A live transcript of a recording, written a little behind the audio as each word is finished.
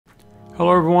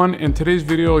Hello everyone, in today's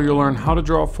video you'll learn how to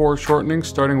draw foreshortening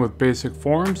starting with basic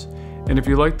forms. And if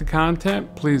you like the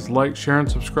content, please like, share,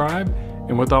 and subscribe.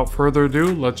 And without further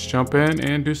ado, let's jump in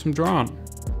and do some drawing.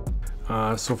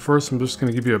 So first I'm just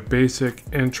going to give you a basic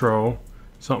intro,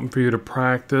 something for you to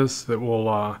practice that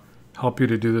will help you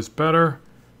to do this better.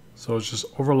 So it's just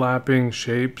overlapping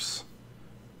shapes,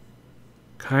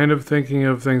 kind of thinking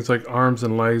of things like arms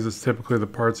and legs as typically the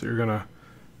parts that you're going to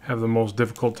have the most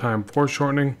difficult time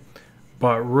foreshortening.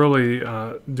 But really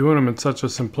doing them in such a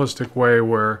simplistic way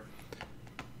where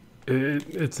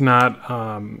it's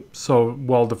not so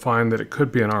well defined that it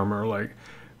could be an arm or a leg.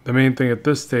 The main thing at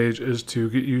this stage is to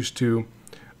get used to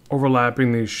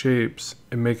overlapping these shapes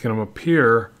and making them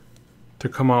appear to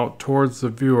come out towards the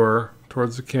viewer,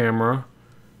 towards the camera,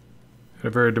 in a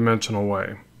very dimensional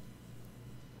way.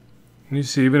 And you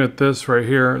see, even at this right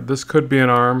here, this could be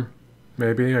an arm,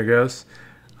 maybe, I guess.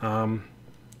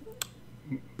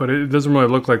 But it doesn't really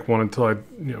look like one until I,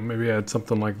 maybe add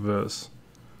something like this.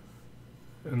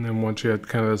 And then once you add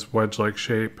kind of this wedge-like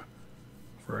shape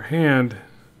for a hand,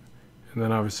 and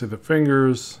then obviously the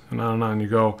fingers, and on you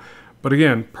go. But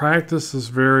again, practice is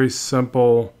very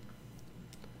simple.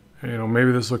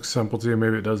 Maybe this looks simple to you,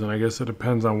 maybe it doesn't. I guess it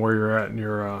depends on where you're at in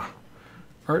your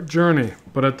art journey.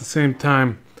 But at the same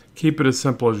time, keep it as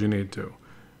simple as you need to.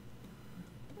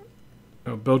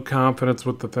 Build confidence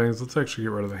with the things. Let's actually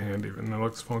get rid of the hand even. That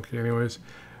looks funky anyways.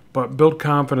 But build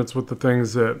confidence with the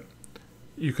things that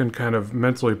you can kind of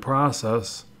mentally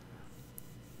process.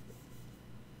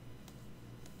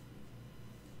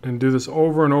 And do this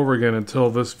over and over again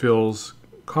until this feels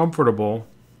comfortable.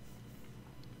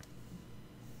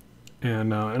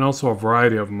 And also a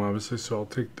variety of them, obviously. So I'll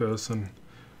take this and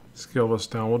scale this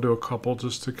down. We'll do a couple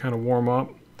just to kind of warm up.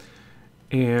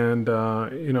 And,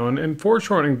 and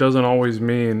foreshortening doesn't always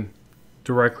mean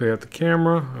directly at the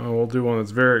camera. We'll do one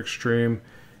that's very extreme.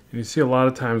 And you see a lot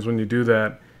of times when you do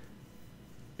that,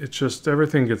 it's just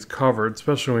everything gets covered,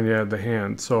 especially when you add the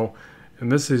hand. So,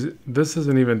 and this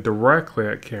isn't even directly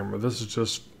at camera. This is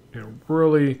just,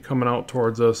 really coming out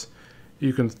towards us.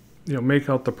 You can, make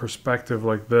out the perspective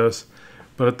like this,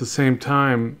 but at the same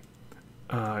time,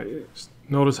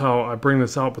 notice how I bring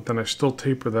this out, but then I still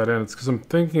taper that in. It's because I'm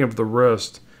thinking of the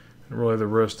wrist, and really the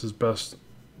wrist is best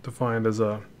defined as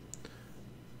a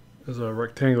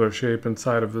rectangular shape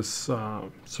inside of this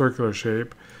circular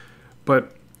shape.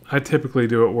 But I typically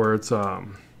do it where it's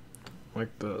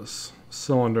like this,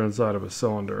 cylinder inside of a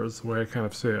cylinder is the way I kind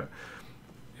of see it.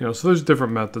 So there's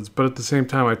different methods, but at the same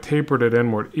time I tapered it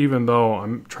inward, even though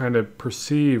I'm trying to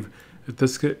perceive that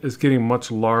this is getting much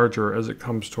larger as it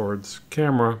comes towards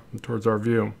camera and towards our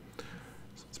view.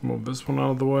 So let's move this one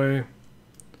out of the way.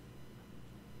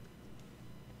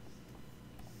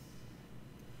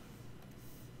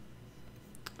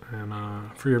 And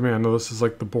forgive me, I know this is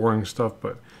like the boring stuff,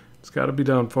 but it's got to be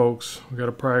done, folks. We've got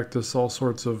to practice all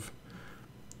sorts of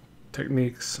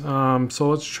techniques. So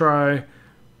let's try,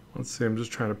 let's see, I'm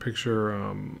just trying to picture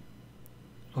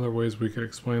other ways we could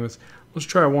explain this. Let's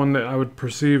try one that I would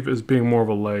perceive as being more of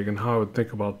a leg and how I would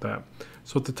think about that.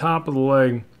 So at the top of the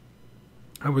leg,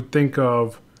 I would think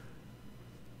of,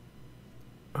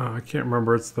 I can't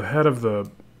remember, it's the head of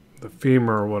the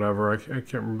femur or whatever. I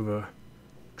can't remember the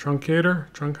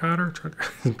truncator,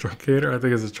 truncator, I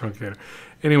think it's a truncator.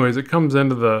 Anyways, it comes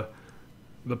into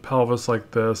the pelvis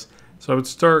like this. So I would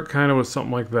start kind of with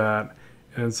something like that,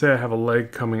 and say I have a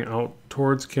leg coming out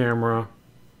towards camera.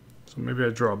 So maybe I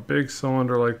draw a big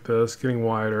cylinder like this, getting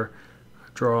wider. I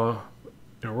draw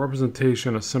a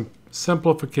representation, a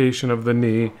simplification of the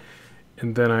knee,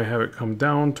 and then I have it come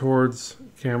down towards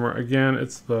camera. Again,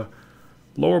 it's the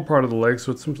lower part of the leg,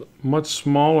 so it's much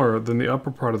smaller than the upper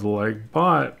part of the leg,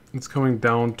 but it's coming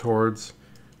down towards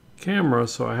camera,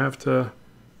 so I have to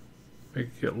make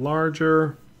it get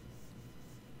larger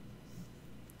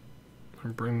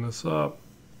and bring this up.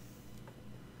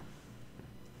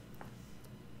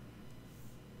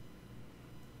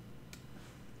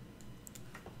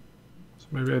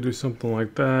 Maybe I do something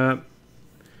like that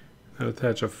and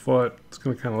attach a foot. It's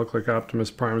going to kind of look like Optimus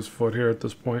Prime's foot here at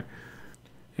this point.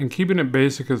 And keeping it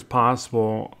basic as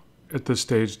possible at this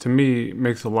stage, to me,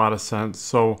 makes a lot of sense.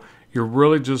 So you're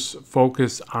really just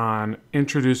focused on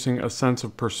introducing a sense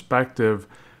of perspective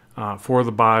for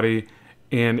the body.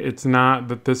 And it's not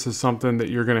that this is something that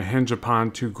you're going to hinge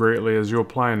upon too greatly as you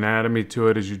apply anatomy to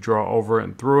it, as you draw over it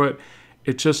and through it.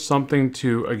 It's just something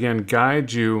to, again,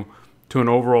 guide you to an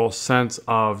overall sense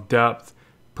of depth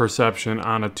perception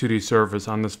on a 2D surface,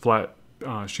 on this flat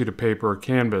sheet of paper or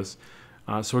canvas.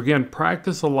 So again,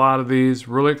 practice a lot of these,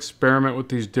 really experiment with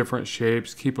these different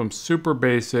shapes, keep them super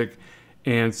basic,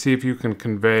 and see if you can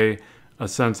convey a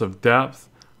sense of depth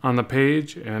on the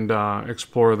page and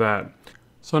explore that.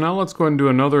 So now let's go ahead and do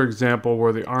another example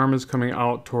where the arm is coming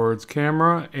out towards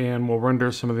camera, and we'll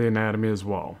render some of the anatomy as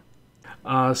well.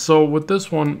 So with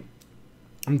this one,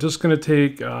 I'm just going to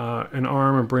take an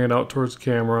arm and bring it out towards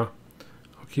camera.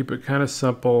 I'll keep it kind of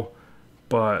simple,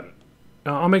 but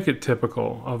I'll make it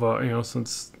typical of a,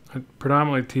 since I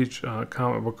predominantly teach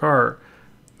comic book art,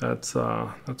 that's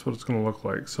what it's going to look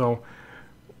like. So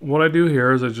what I do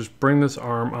here is I just bring this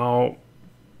arm out.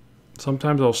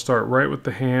 Sometimes I'll start right with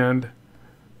the hand.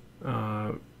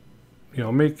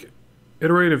 Make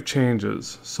iterative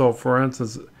changes. So for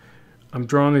instance, I'm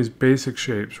drawing these basic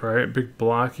shapes, right? Big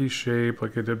blocky shape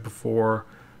like I did before.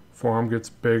 Forearm gets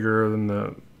bigger than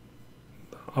the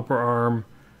upper arm.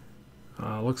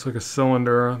 Looks like a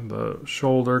cylinder. The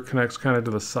shoulder connects kind of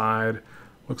to the side.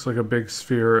 Looks like a big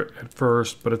sphere at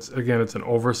first, but it's an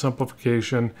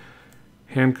oversimplification.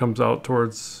 Hand comes out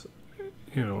towards,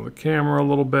 the camera a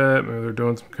little bit. Maybe they're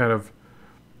doing some kind of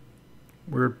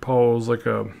weird pose, like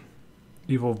a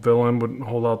evil villain would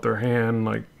hold out their hand.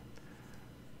 Like,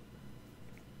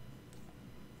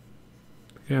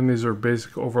 again, these are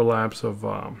basic overlaps of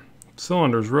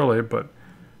cylinders, really, but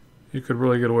you could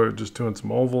really get away with just doing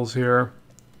some ovals here.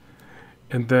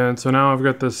 And then, so now I've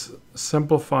got this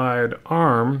simplified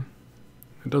arm.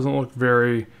 It doesn't look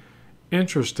very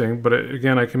interesting, but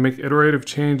again, I can make iterative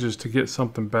changes to get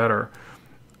something better.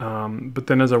 But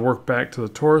then as I work back to the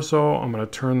torso, I'm going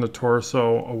to turn the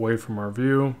torso away from our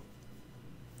view.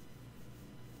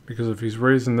 Because if he's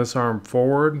raising this arm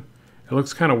forward, it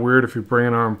looks kind of weird if you bring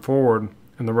an arm forward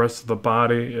and the rest of the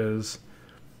body is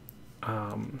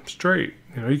straight.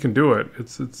 You can do it.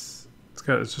 It's just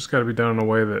got to be done in a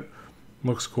way that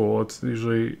looks cool. It's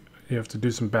usually you have to do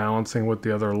some balancing with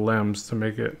the other limbs to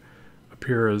make it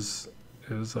appear as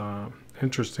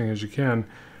interesting as you can.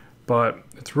 But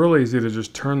it's really easy to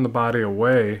just turn the body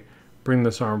away, bring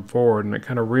this arm forward, and it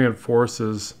kind of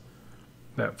reinforces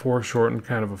that foreshortened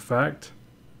kind of effect.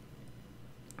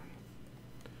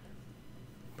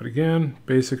 But again,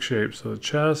 basic shape. So the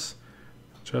chest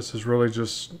is really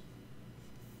just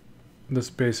this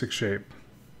basic shape.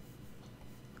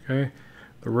 Okay,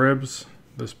 the ribs,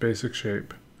 this basic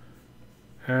shape.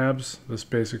 Abs, this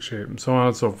basic shape, and so on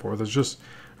and so forth. It's just,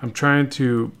 I'm trying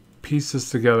to piece this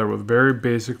together with very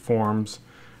basic forms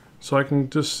so I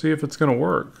can just see if it's going to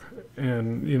work.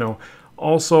 And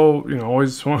also,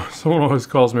 someone always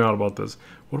calls me out about this.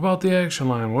 What about the action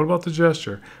line? What about the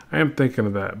gesture? I am thinking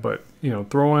of that, but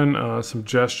throw in some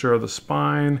gesture of the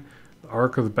spine, the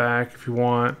arc of the back if you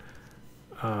want.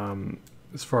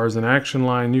 As far as an action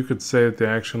line, you could say that the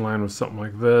action line was something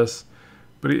like this,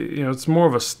 but it's more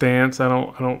of a stance. I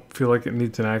don't feel like it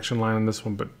needs an action line in this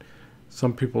one, but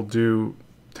some people do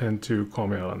tend to call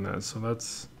me out on that, so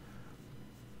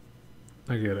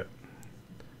I get it.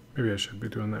 Maybe I should be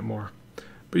doing that more.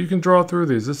 But you can draw through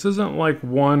these. This isn't like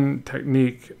one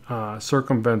technique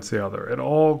circumvents the other. It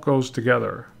all goes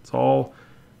together. It's all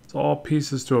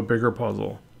pieces to a bigger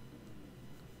puzzle.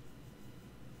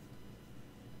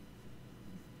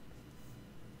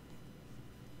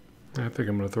 I think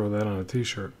I'm going to throw that on a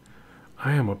t-shirt.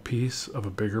 I am a piece of a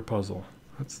bigger puzzle.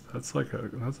 That's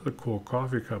a cool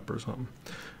coffee cup or something.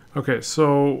 Okay,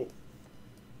 so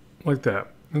like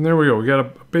that. And there we go. We got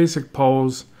a basic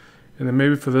pose. And then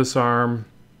maybe for this arm,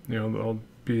 they'll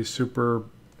be super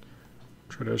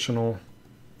traditional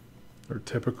or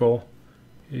typical.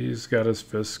 He's got his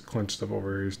fists clenched up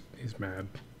over here. He's mad.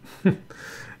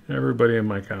 Everybody in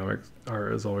my comic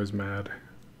art is always mad.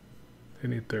 They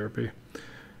need therapy.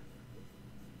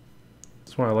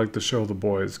 That's why I like to show the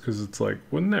boys, because it's like,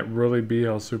 wouldn't that really be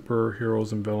how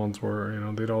superheroes and villains were?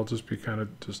 They'd all just be kind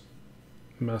of just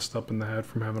messed up in the head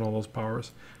from having all those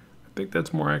powers. I think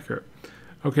that's more accurate.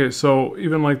 Okay, so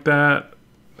even like that,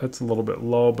 that's a little bit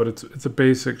low, but it's a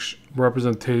basic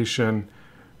representation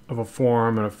of a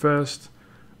forearm and a fist.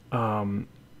 Again,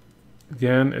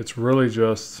 it's really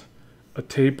just a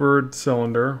tapered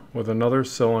cylinder with another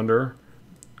cylinder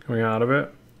coming out of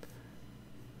it.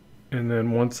 And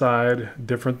then one side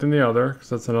different than the other, because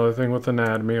that's another thing with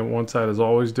anatomy, and one side is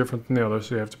always different than the other,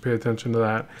 so you have to pay attention to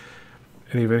that.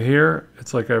 And even here,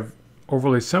 it's like I've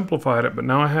overly simplified it, but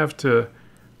now I have to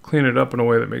clean it up in a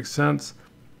way that makes sense.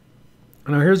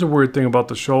 Now here's a weird thing about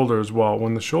the shoulder as well.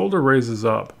 When the shoulder raises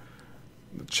up,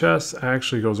 the chest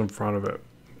actually goes in front of it.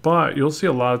 But you'll see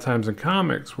a lot of times in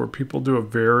comics where people do a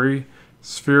very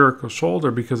spherical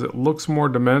shoulder because it looks more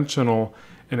dimensional,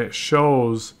 and it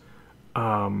shows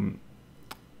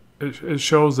it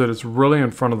shows that it's really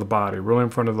in front of the body, really in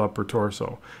front of the upper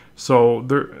torso. So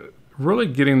they're really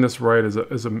getting this right is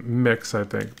a mix, I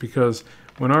think, because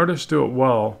when artists do it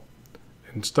well,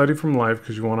 and study from life,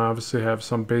 because you want to obviously have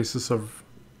some basis of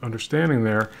understanding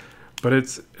there. But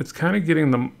it's kind of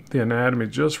getting the anatomy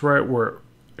just right, where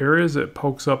areas it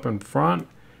pokes up in front,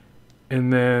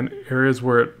 and then areas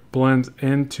where it blends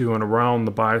into and around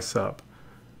the bicep.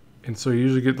 And so you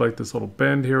usually get like this little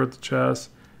bend here at the chest,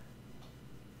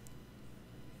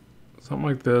 something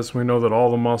like this. We know that all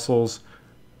the muscles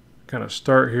kind of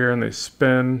start here and they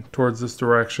spin towards this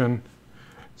direction.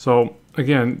 So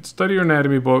again, study your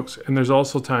anatomy books, and there's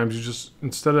also times you just,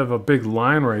 instead of a big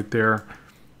line right there,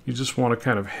 you just want to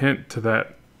kind of hint to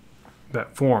that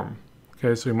form.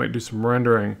 Okay, so you might do some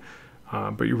rendering,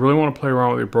 but you really want to play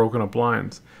around with your broken up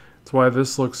lines. That's why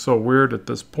this looks so weird at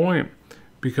this point,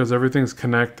 because everything's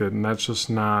connected, and that's just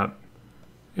not,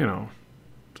 you know,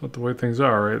 it's not the way things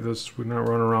are, right? We're not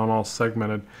running around all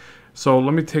segmented. So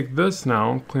let me take this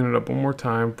now and clean it up one more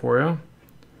time for you,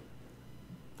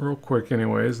 real quick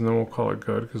anyways, and then we'll call it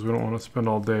good, because we don't want to spend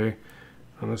all day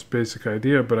on this basic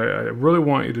idea. But I really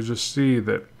want you to just see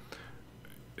that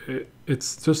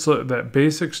it's just that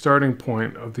basic starting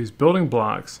point of these building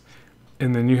blocks,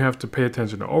 and then you have to pay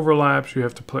attention to overlaps. You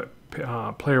have to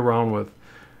play around with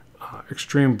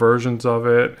extreme versions of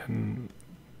it, and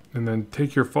then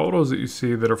take your photos that you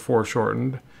see that are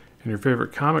foreshortened and your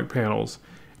favorite comic panels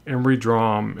and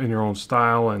redraw them in your own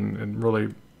style, and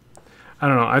really, I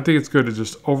don't know, I think it's good to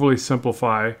just overly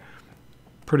simplify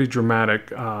pretty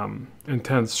dramatic,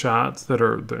 intense shots that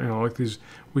are, you know, like these,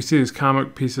 we see these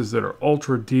comic pieces that are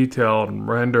ultra detailed and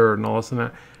rendered and all this and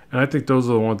that, and I think those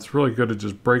are the ones it's really good to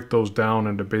just break those down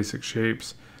into basic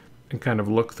shapes and kind of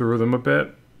look through them a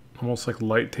bit, almost like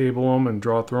light table them and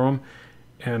draw through them,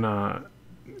 and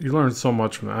you learn so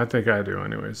much from that. I think I do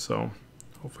anyways, so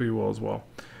hopefully you will as well.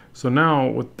 So now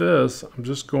with this, I'm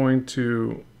just going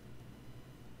to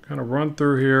kind of run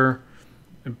through here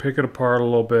and pick it apart a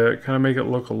little bit, kind of make it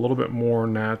look a little bit more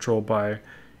natural by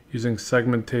using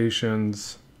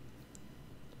segmentations.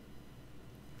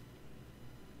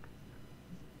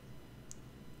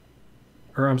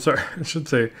 Or I'm sorry, I should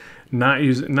say not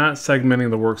segmenting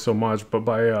the work so much, but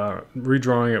by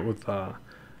redrawing it with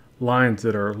lines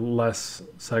that are less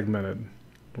segmented.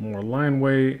 A little more line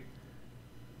weight.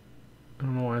 I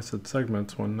don't know why I said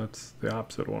segments when that's the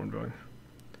opposite of what I'm doing.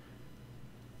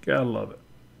 Gotta love it.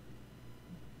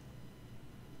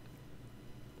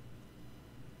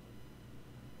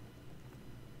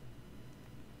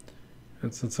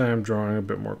 And since I am drawing a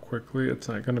bit more quickly, it's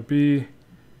not going to be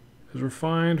as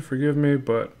refined, forgive me,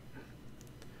 but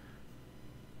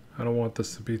I don't want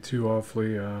this to be too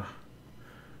awfully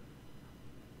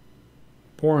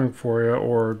boring for you,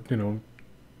 or, you know,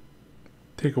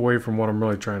 take away from what I'm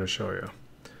really trying to show you.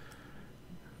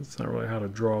 It's not really how to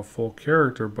draw a full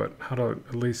character, but how to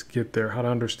at least get there, how to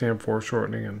understand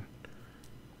foreshortening and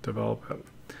develop it.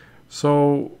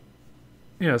 So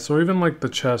yeah, so even like the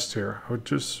chest here, I would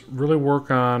just really work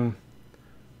on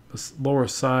the lower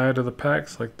side of the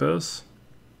pecs like this,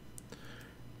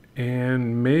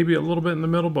 and maybe a little bit in the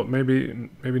middle, but maybe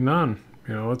none.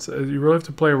 You know, you really have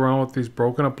to play around with these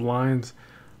broken up lines,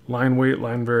 line weight,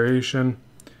 line variation,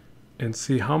 and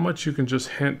see how much you can just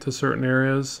hint to certain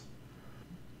areas.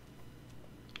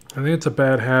 I think it's a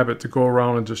bad habit to go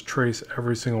around and just trace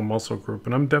every single muscle group,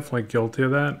 and I'm definitely guilty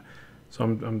of that. So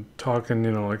I'm talking,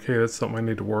 you know, like, hey, that's something I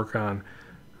need to work on.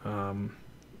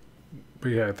 But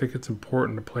yeah, I think it's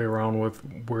important to play around with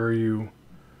where you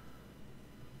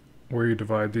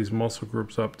divide these muscle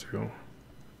groups up to,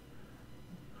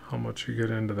 how much you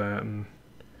get into that, and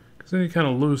because then you kind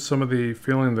of lose some of the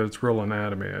feeling that it's real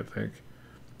anatomy. I think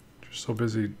you're so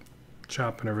busy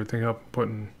chopping everything up,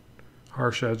 putting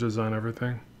harsh edges on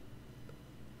everything.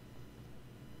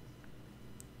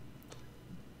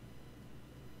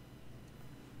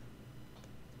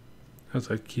 As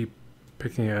I keep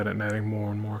picking at it and adding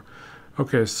more and more.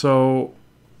 Okay, so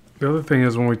the other thing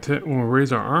is when we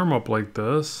raise our arm up like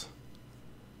this,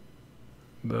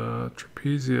 the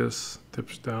trapezius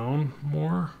dips down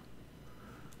more.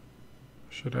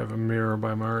 Should have a mirror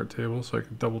by my art table so I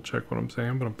can double check what I'm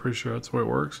saying, but I'm pretty sure that's the way it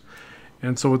works.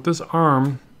 And so with this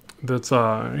arm, that's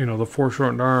you know, the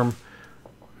foreshortened arm,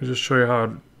 I'll just show you how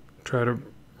I'd try to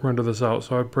render this out.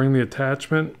 So I'd bring the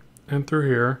attachment in through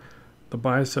here. The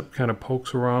bicep kind of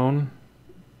pokes around,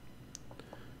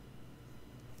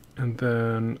 and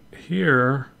then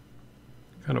here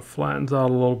kind of flattens out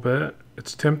a little bit.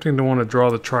 It's tempting to want to draw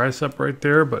the tricep right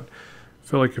there, but I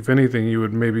feel like if anything you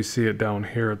would maybe see it down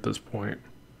here at this point.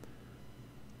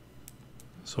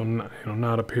 So you know,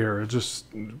 not up here. It just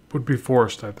would be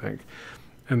forced, I think.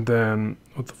 And then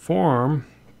with the forearm,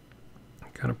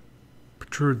 it kind of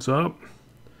protrudes up.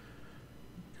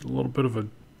 Get a little bit of a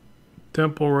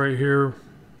dimple right here,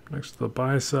 next to the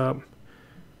bicep.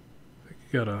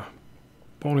 You got a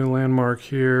bony landmark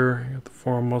here. You got the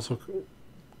forearm muscle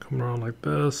coming around like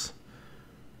this.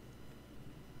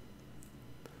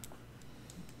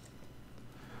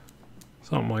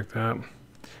 Something like that.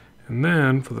 And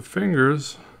then for the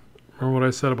fingers, remember what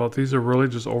I said about these are really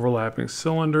just overlapping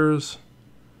cylinders.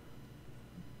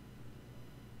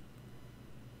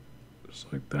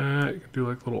 Just like that. You can do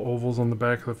like little ovals on the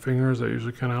back of the fingers. That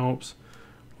usually kind of helps.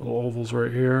 Little ovals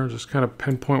right here. Just kind of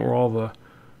pinpoint where all the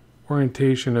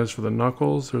orientation is for the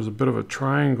knuckles. There's a bit of a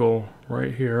triangle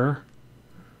right here.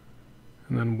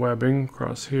 And then webbing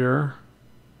across here.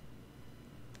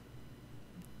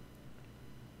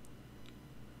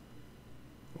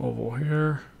 Oval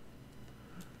here.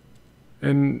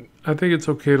 And I think it's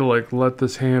okay to like let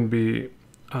this hand be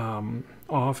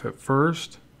off at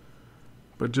first,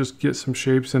 but just get some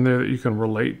shapes in there that you can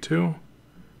relate to,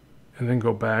 and then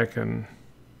go back and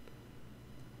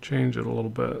change it a little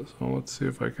bit. So let's see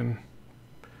if I can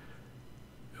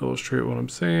illustrate what I'm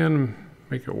saying,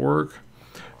 make it work.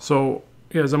 So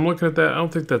yeah, as I'm looking at that, I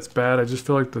don't think that's bad. I just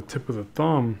feel like the tip of the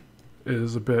thumb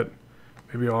is a bit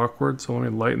maybe awkward. So let me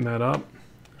lighten that up.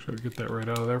 Should get that right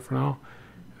out of there for now.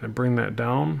 And bring that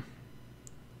down.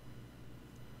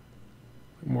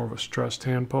 More of a stressed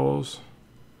hand pose.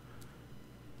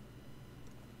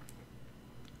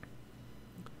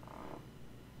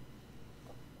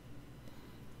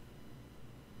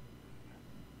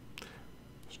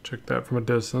 Just check that from a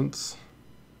distance.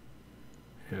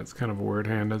 Yeah, it's kind of a weird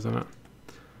hand, isn't it?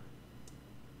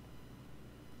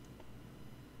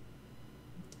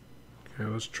 Okay,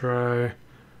 let's try.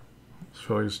 I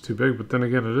feel like it's too big, but then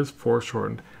again, it is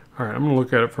foreshortened. All right, I'm gonna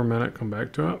look at it for a minute, come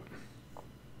back to it.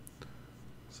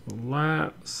 So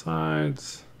lat,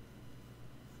 sides.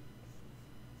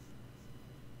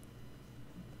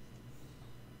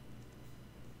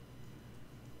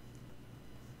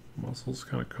 Muscles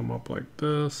kind of come up like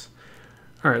this.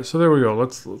 All right, so there we go.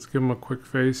 Let's give them a quick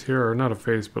face here, or not a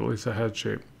face, but at least a head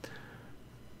shape.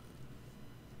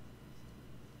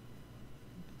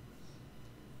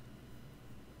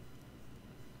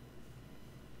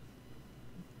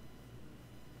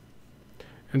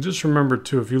 And just remember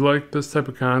too, if you like this type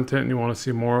of content and you want to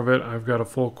see more of it, I've got a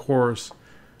full course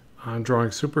on drawing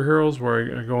superheroes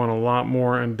where I go in a lot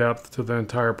more in depth to the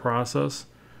entire process.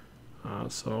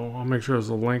 So I'll make sure there's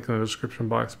a link in the description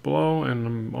box below, and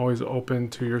I'm always open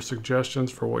to your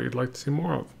suggestions for what you'd like to see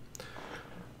more of.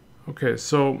 Okay,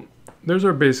 so there's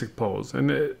our basic pose.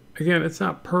 And again, it's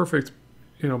not perfect,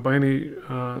 you know, by any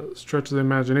stretch of the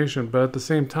imagination, but at the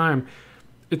same time,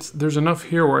 there's enough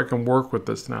here where I can work with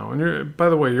this now. And by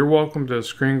the way, you're welcome to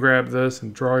screen grab this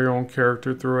and draw your own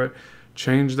character through it.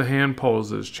 Change the hand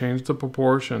poses, change the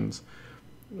proportions.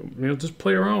 You know, just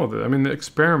play around with it. I mean,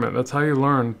 experiment. That's how you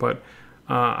learn. But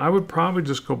I would probably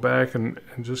just go back and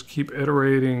just keep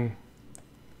iterating.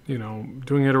 You know,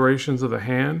 doing iterations of the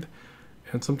hand.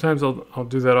 And sometimes I'll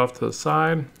do that off to the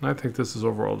side. I think this is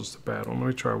overall just a bad one. Let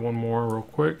me try one more real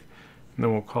quick, and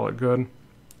then we'll call it good.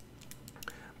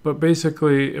 But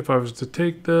basically, if I was to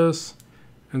take this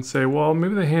and say, well,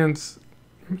 maybe the hand's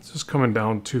just coming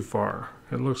down too far.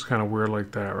 It looks kind of weird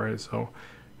like that, right? So,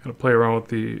 gotta play around with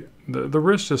the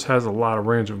wrist. Just has a lot of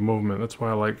range of movement. That's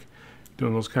why I like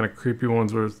doing those kind of creepy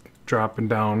ones where it's dropping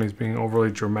down. He's being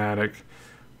overly dramatic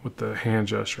with the hand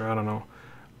gesture. I don't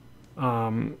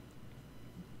know.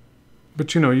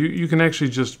 But you know, you can actually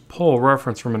just pull a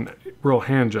reference from a real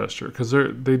hand gesture, because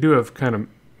they do have kind of,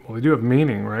 well, they do have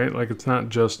meaning, right? Like, it's not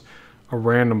just a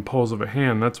random pose of a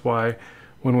hand. That's why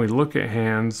when we look at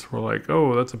hands, we're like,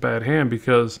 oh, that's a bad hand,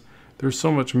 because there's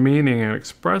so much meaning and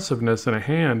expressiveness in a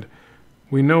hand.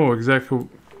 We know exactly,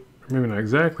 maybe not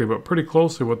exactly, but pretty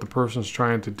closely what the person's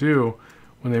trying to do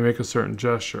when they make a certain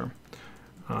gesture.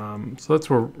 So that's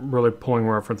where really pulling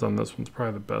reference on this one's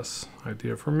probably the best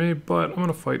idea for me, but I'm going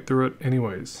to fight through it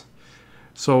anyways.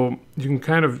 So you can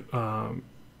kind of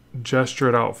gesture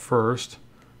it out first.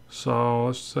 So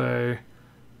let's say,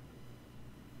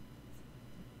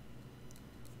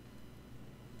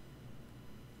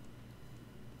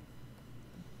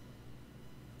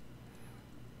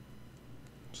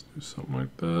 let's do something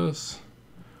like this.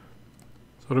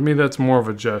 So to me, that's more of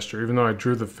a gesture. Even though I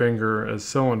drew the finger as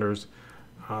cylinders,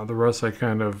 the rest I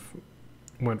kind of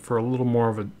went for a little more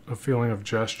of a feeling of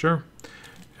gesture,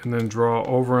 and then draw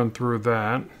over and through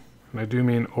that. And I do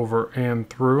mean over and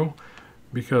through,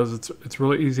 because it's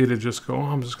really easy to just go, oh,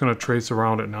 I'm just going to trace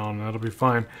around it now and that'll be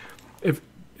fine. If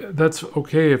that's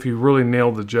okay if you really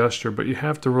nailed the gesture, but you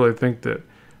have to really think that,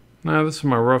 nah, this is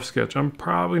my rough sketch. I'm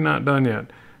probably not done yet.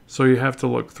 So you have to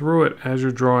look through it as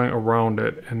you're drawing around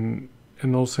it, and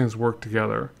those things work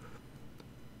together.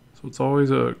 So it's always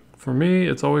for me,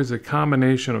 it's always a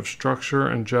combination of structure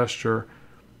and gesture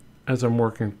as I'm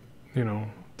working, you know,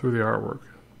 through the artwork.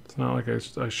 It's not like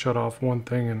I shut off one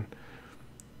thing and,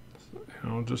 you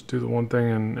know, just do the one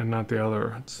thing and not the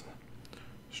other. It's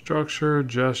structure,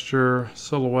 gesture,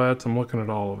 silhouettes. I'm looking at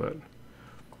all of it.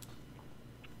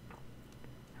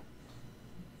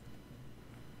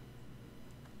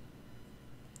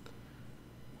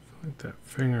 I think that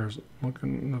finger's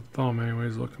looking, the thumb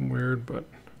anyways, looking weird, but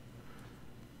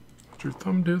does your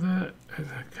thumb do that? I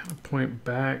kind of point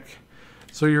back.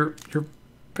 So your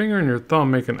finger and your thumb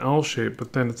make an L shape,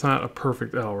 but then it's not a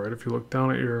perfect L, right? If you look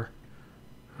down at your,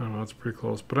 I don't know, it's pretty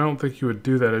close, but I don't think you would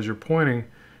do that as you're pointing.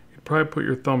 You'd probably put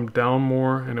your thumb down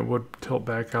more and it would tilt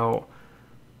back out.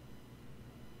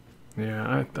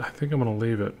 Yeah, I think I'm gonna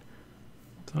leave it.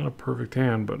 It's not a perfect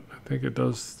hand, but I think it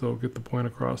does still get the point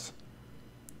across.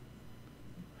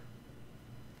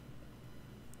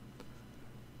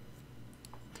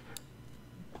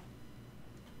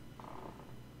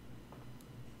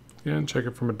 Again, check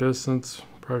it from a distance.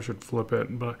 Probably should flip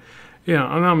it, but yeah,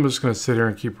 I'm just going to sit here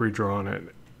and keep redrawing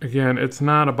it. Again, it's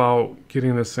not about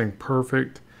getting this thing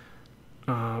perfect.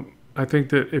 I think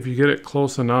that if you get it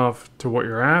close enough to what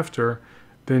you're after,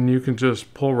 then you can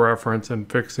just pull reference and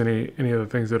fix any of the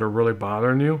things that are really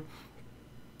bothering you.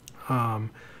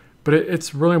 But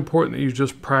it's really important that you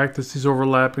just practice these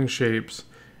overlapping shapes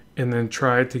and then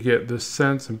try to get this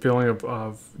sense and feeling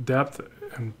of depth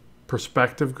and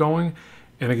perspective going.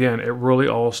 And again, it really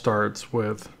all starts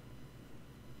with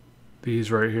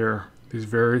these right here, these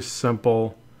very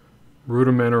simple,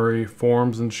 rudimentary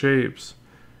forms and shapes.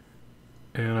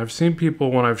 And I've seen people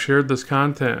when I've shared this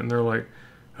content and they're like,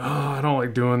 oh, I don't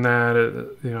like doing that.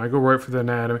 You know, I go right for the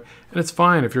anatomy. And it's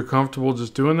fine if you're comfortable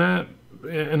just doing that.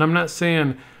 And I'm not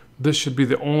saying this should be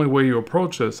the only way you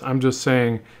approach this. I'm just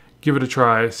saying, give it a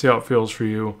try, see how it feels for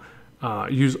you.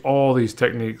 Use all these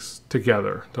techniques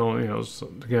together. Don't, you know,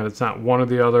 again, it's not one or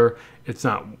the other. It's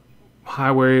not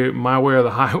my way or the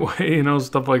highway, you know,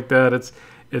 stuff like that. It's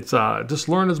just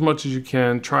learn as much as you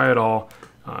can, try it all,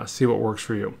 see what works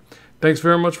for you. Thanks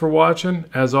very much for watching.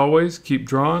 As always, keep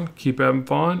drawing, keep having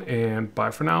fun, and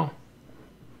bye for now.